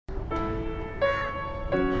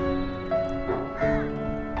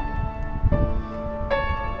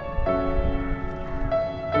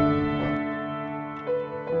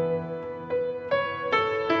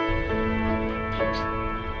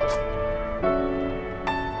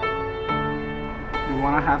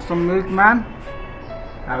Wanna have some milk, man?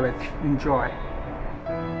 Have it. Enjoy.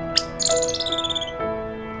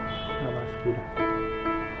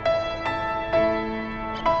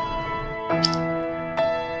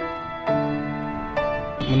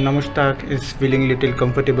 Munna Mushtaq is feeling little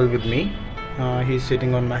comfortable with me. He's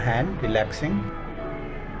sitting on my hand, relaxing.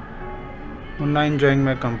 Munna enjoying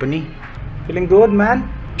my company. Feeling good, man?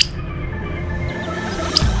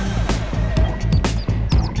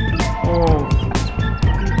 Oh.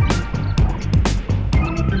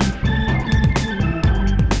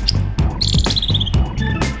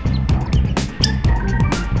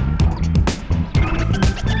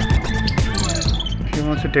 She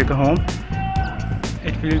wants to take her home.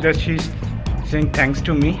 It feels that she's saying thanks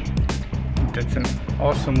to me. That's an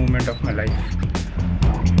awesome moment of my life.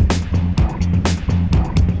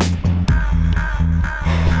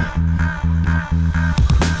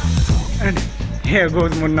 And here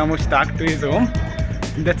goes Munna Mushtaq to his home.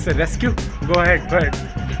 That's a rescue. Go ahead, go ahead.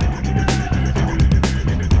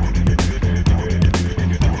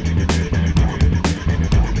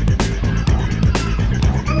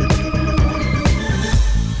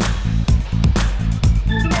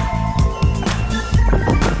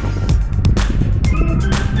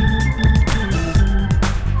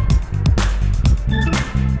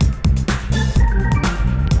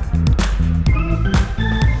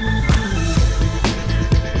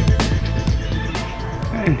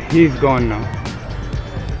 And he's gone now.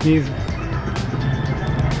 He's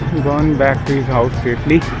gone back to his house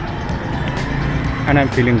safely, and I'm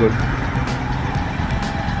feeling good.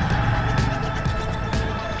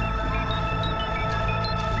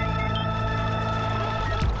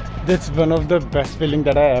 That's one of the best feelings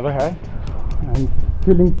that I ever had. I'm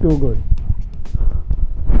feeling too good.